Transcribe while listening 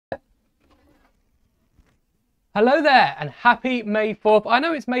Hello there and happy May 4th. I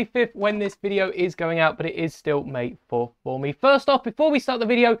know it's May 5th when this video is going out, but it is still May 4th for me. First off, before we start the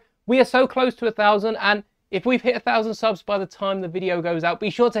video, we are so close to 1,000, and if we've hit 1,000 subs by the time the video goes out, be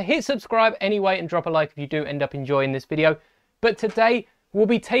sure to hit subscribe anyway and drop a like if you do end up enjoying this video. But today we'll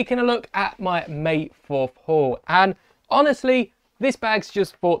be taking a look at my May 4th haul, and honestly, this bag's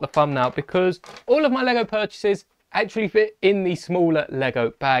just for the thumbnail because all of my Lego purchases actually fit in the smaller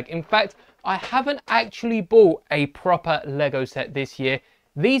Lego bag. In fact, I haven't actually bought a proper Lego set this year.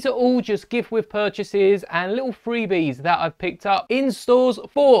 These are all just gift with purchases and little freebies that I've picked up in stores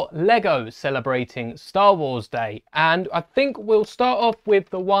for Lego celebrating Star Wars Day. And I think we'll start off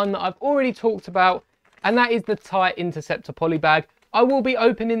with the one that I've already talked about, and that is the TIE Interceptor poly bag. I will be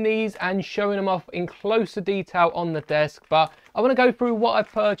opening these and showing them off in closer detail on the desk, but I want to go through what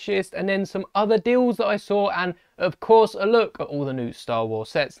I've purchased and then some other deals that I saw, and of course a look at all the new Star Wars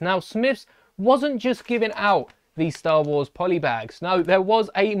sets. Now, Smiths wasn't just giving out these Star Wars poly bags. No, there was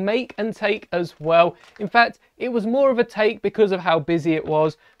a make and take as well. In fact, it was more of a take because of how busy it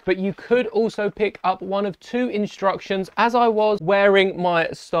was, but you could also pick up one of two instructions. As I was wearing my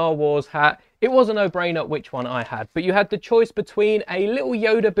Star Wars hat, it was a no-brainer which one I had, but you had the choice between a little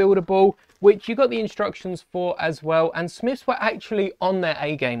Yoda buildable, which you got the instructions for as well, and Smiths were actually on their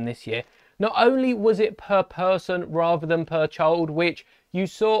A game this year. Not only was it per person rather than per child, which you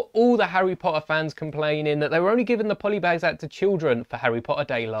saw all the Harry Potter fans complaining that they were only giving the poly bags out to children for Harry Potter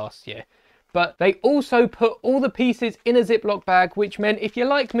Day last year. But they also put all the pieces in a Ziploc bag, which meant if you're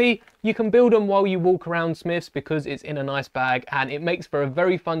like me, you can build them while you walk around Smiths because it's in a nice bag, and it makes for a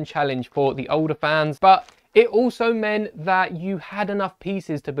very fun challenge for the older fans. But it also meant that you had enough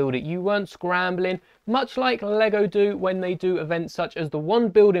pieces to build it. You weren't scrambling, much like Lego do when they do events such as the one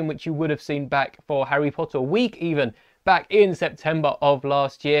building which you would have seen back for Harry Potter Week even, back in September of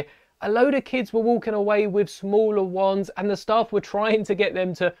last year. A load of kids were walking away with smaller ones and the staff were trying to get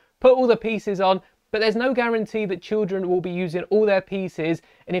them to put all the pieces on, but there's no guarantee that children will be using all their pieces,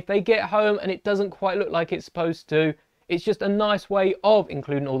 and if they get home and it doesn't quite look like it's supposed to, it's just a nice way of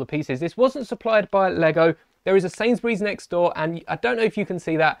including all the pieces. This wasn't supplied by Lego. There is a Sainsbury's next door, and I don't know if you can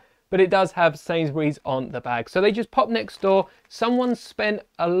see that, but it does have Sainsbury's on the bag. So they just pop next door. Someone spent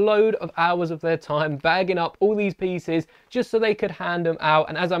a load of hours of their time bagging up all these pieces just so they could hand them out.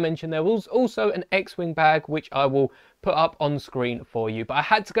 And as I mentioned, there was also an X-Wing bag, which I will put up on screen for you. But I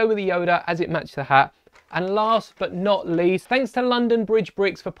had to go with the Yoda as it matched the hat. And last but not least, thanks to London Bridge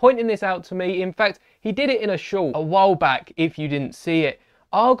Bricks for pointing this out to me. In fact, he did it in a short a while back if you didn't see it.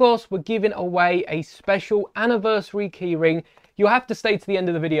 Argos were giving away a special anniversary keyring. You'll have to stay to the end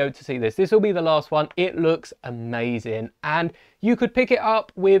of the video to see this. This will be the last one. It looks amazing. And you could pick it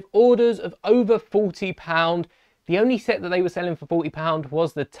up with orders of over £40. The only set that they were selling for £40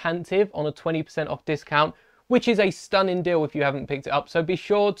 was the Tantive on a 20% off discount, which is a stunning deal if you haven't picked it up. So be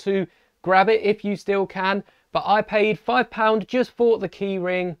sure to grab it if you still can. But I paid £5 just for the key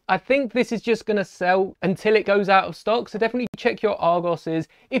ring. I think this is just going to sell until it goes out of stock, so definitely check your Argoses.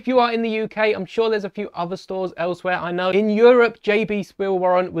 If you are in the UK, I'm sure there's a few other stores elsewhere. I know in Europe, JB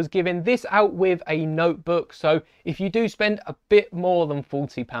Spielwarren was giving this out with a notebook, so if you do spend a bit more than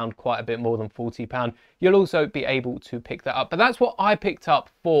 £40, quite a bit more than £40, you'll also be able to pick that up. But that's what I picked up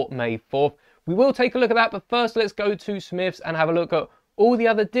for May 4th. We will take a look at that, but first let's go to Smiths and have a look at all the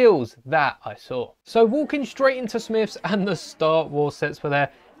other deals that I saw. So walking straight into Smiths, and the Star Wars sets were there.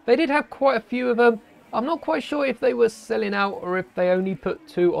 They did have quite a few of them. I'm not quite sure if they were selling out or if they only put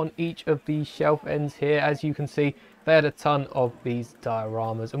two on each of the shelf ends here. As you can see, they had a ton of these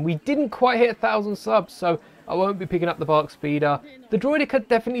dioramas, and we didn't quite hit 1,000 subs, so I won't be picking up the Bark Speeder. The Droideka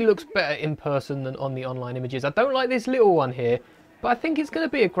definitely looks better in person than on the online images. I don't like this little one here, but I think it's going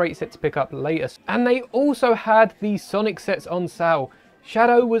to be a great set to pick up later. And they also had the Sonic sets on sale.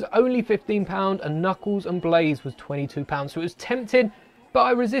 Shadow was only £15 and Knuckles and Blaze was £22, so it was tempting, but I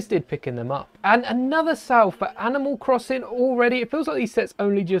resisted picking them up. And another sale for Animal Crossing already. It feels like these sets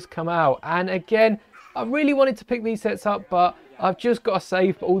only just come out, and again, I really wanted to pick these sets up, but I've just got to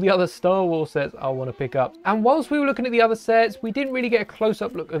save for all the other Star Wars sets I want to pick up. And whilst we were looking at the other sets, we didn't really get a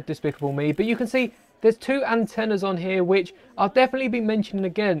close-up look of Despicable Me, but you can see there's two antennas on here, which I'll definitely be mentioning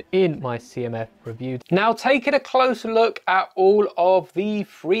again in my CMF review. Now, taking a closer look at all of the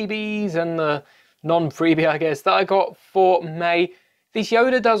freebies and the non-freebie, I guess, that I got for May, this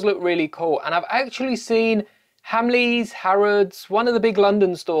Yoda does look really cool. And I've actually seen Hamleys, Harrods, one of the big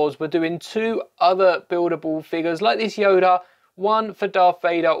London stores were doing two other buildable figures like this Yoda, one for Darth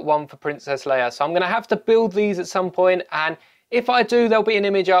Vader, one for Princess Leia. So I'm going to have to build these at some point, and If I do, there'll be an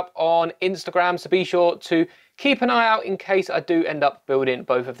image up on Instagram, so be sure to keep an eye out in case I do end up building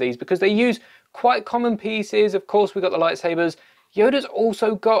both of these, because they use quite common pieces. Of course, we've got the lightsabers. Yoda's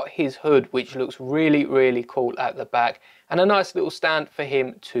also got his hood, which looks really, really cool at the back, and a nice little stand for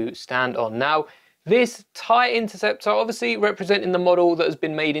him to stand on. Now, this TIE Interceptor, obviously representing the model that has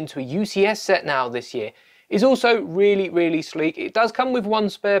been made into a UCS set now this year, is also really, really sleek. It does come with one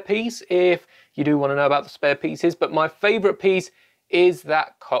spare piece if you do want to know about the spare pieces, but my favorite piece is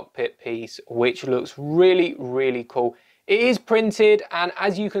that cockpit piece, which looks really, really cool. It is printed, and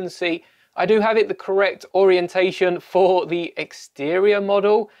as you can see, I do have it the correct orientation for the exterior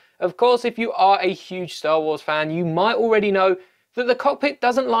model. Of course, if you are a huge Star Wars fan, you might already know that the cockpit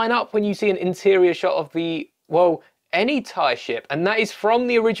doesn't line up when you see an interior shot of the, well, any TIE ship, and that is from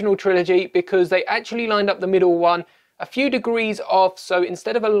the original trilogy, because they actually lined up the middle one a few degrees off. So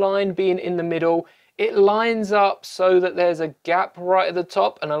instead of a line being in the middle, it lines up so that there's a gap right at the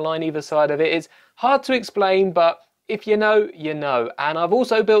top and a line either side of it. It's hard to explain, but if you know, you know. And I've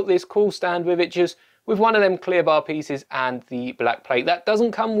also built this cool stand with it, just with one of them clear bar pieces and the black plate. That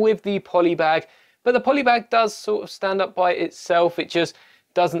doesn't come with the poly bag, but the poly bag does sort of stand up by itself. It just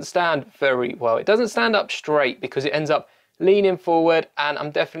doesn't stand very well. It doesn't stand up straight because it ends up leaning forward, and I'm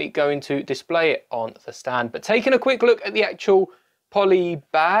definitely going to display it on the stand. But taking a quick look at the actual poly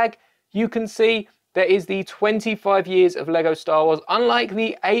bag, you can see there is the 25 years of Lego Star Wars, unlike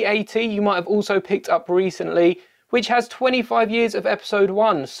the AAT you might have also picked up recently, which has 25 years of Episode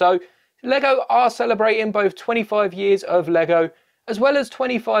 1. So Lego are celebrating both 25 years of Lego as well as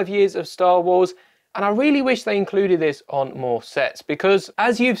 25 years of Star Wars, and I really wish they included this on more sets, because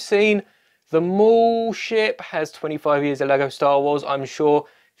as you've seen, the Maul ship has 25 years of Lego Star Wars. I'm sure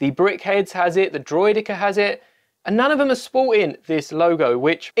the Brickheads has it, the Droideka has it, and none of them are sporting this logo,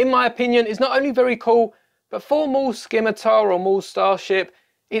 which in my opinion is not only very cool, but for Maul's Scimitar or Maul's Starship,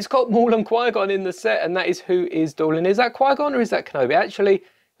 it's got Maul and Qui-Gon in the set, and that is who is dueling. Is that Qui-Gon or is that Kenobi? Actually,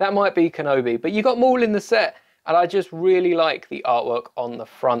 that might be Kenobi, but you got Maul in the set, and I just really like the artwork on the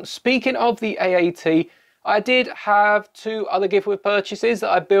front. Speaking of the AAT, I did have 2 other gift with purchases that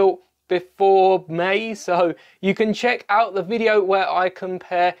I built before May, so you can check out the video where I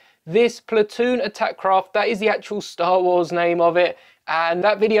compare this Platoon attack craft, that is the actual Star Wars name of it, and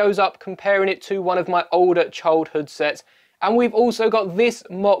that video's up comparing it to one of my older childhood sets. And we've also got this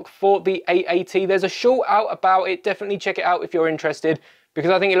mock for the AAT. There's a short out about it, definitely check it out if you're interested,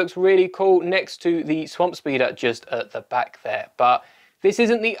 because I think it looks really cool next to the Swamp Speeder just at the back there. But this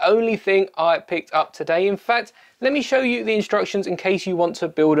isn't the only thing I picked up today. In fact, let me show you the instructions in case you want to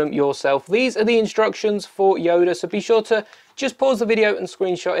build them yourself. These are the instructions for Yoda, so be sure to just pause the video and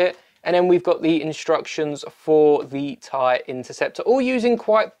screenshot it. And then we've got the instructions for the TIE Interceptor, all using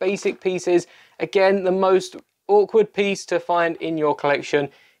quite basic pieces. Again, the most awkward piece to find in your collection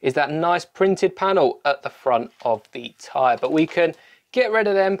is that nice printed panel at the front of the TIE. But we can get rid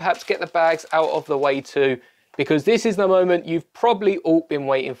of them, perhaps get the bags out of the way too, because this is the moment you've probably all been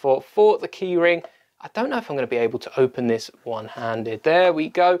waiting for the keyring. I don't know if I'm going to be able to open this one-handed. There we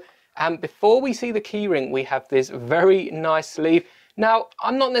go. And before we see the keyring, we have this very nice sleeve. Now,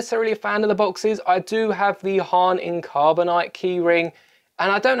 I'm not necessarily a fan of the boxes. I do have the Han in Carbonite keyring,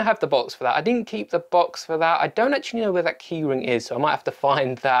 and I don't have the box for that. I didn't keep the box for that. I don't actually know where that keyring is, so I might have to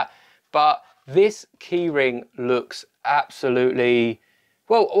find that. But this keyring looks absolutely,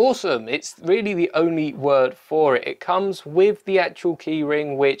 well, awesome. It's really the only word for it. It comes with the actual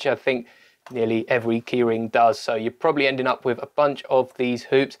keyring, which I think nearly every keyring does. So you're probably ending up with a bunch of these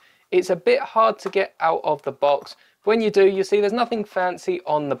hoops. It's a bit hard to get out of the box. When you do, you see there's nothing fancy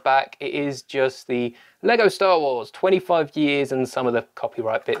on the back. It is just the Lego Star Wars 25 years and some of the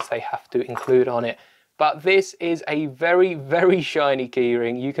copyright bits they have to include on it. But this is a very, very shiny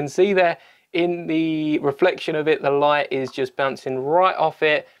keyring. You can see there in the reflection of it, the light is just bouncing right off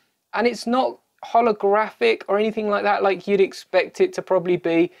it. And it's not holographic or anything like that, like you'd expect it to probably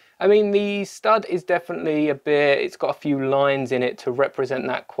be. I mean, the stud is definitely a bit, it's got a few lines in it to represent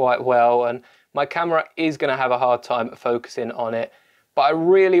that quite well. And my camera is going to have a hard time focusing on it. But I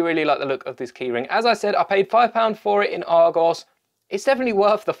really, really like the look of this keyring. As I said, I paid £5 for it in Argos. It's definitely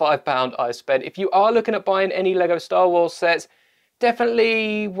worth the £5 I spent. If you are looking at buying any Lego Star Wars sets,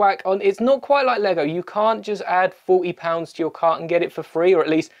 definitely whack on. It's not quite like Lego. You can't just add £40 to your cart and get it for free, or at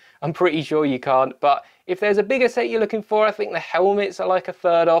least I'm pretty sure you can't. But if there's a bigger set you're looking for, I think the helmets are like a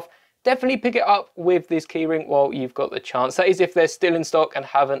third off. Definitely pick it up with this keyring while you've got the chance. That is if they're still in stock and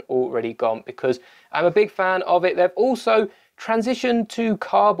haven't already gone, because I'm a big fan of it. They've also transitioned to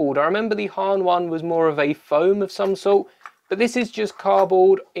cardboard. I remember the Han one was more of a foam of some sort, but this is just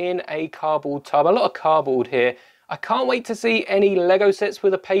cardboard in a cardboard tub. A lot of cardboard here. I can't wait to see any Lego sets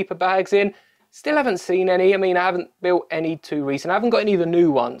with the paper bags in. Still haven't seen any. I mean, I haven't built any too recent. I haven't got any of the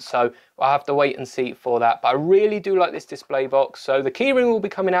new ones, so I'll have to wait and see for that. But I really do like this display box. So the keyring will be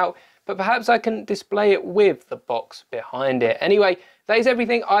coming out, but perhaps I can display it with the box behind it. Anyway, that is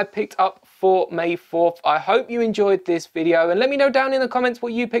everything I picked up for May 4th. I hope you enjoyed this video, and let me know down in the comments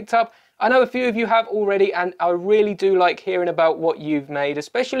what you picked up. I know a few of you have already, and I really do like hearing about what you've made,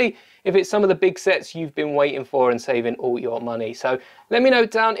 especially if it's some of the big sets you've been waiting for and saving all your money. So let me know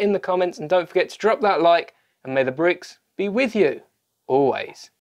down in the comments, and don't forget to drop that like, and may the bricks be with you always.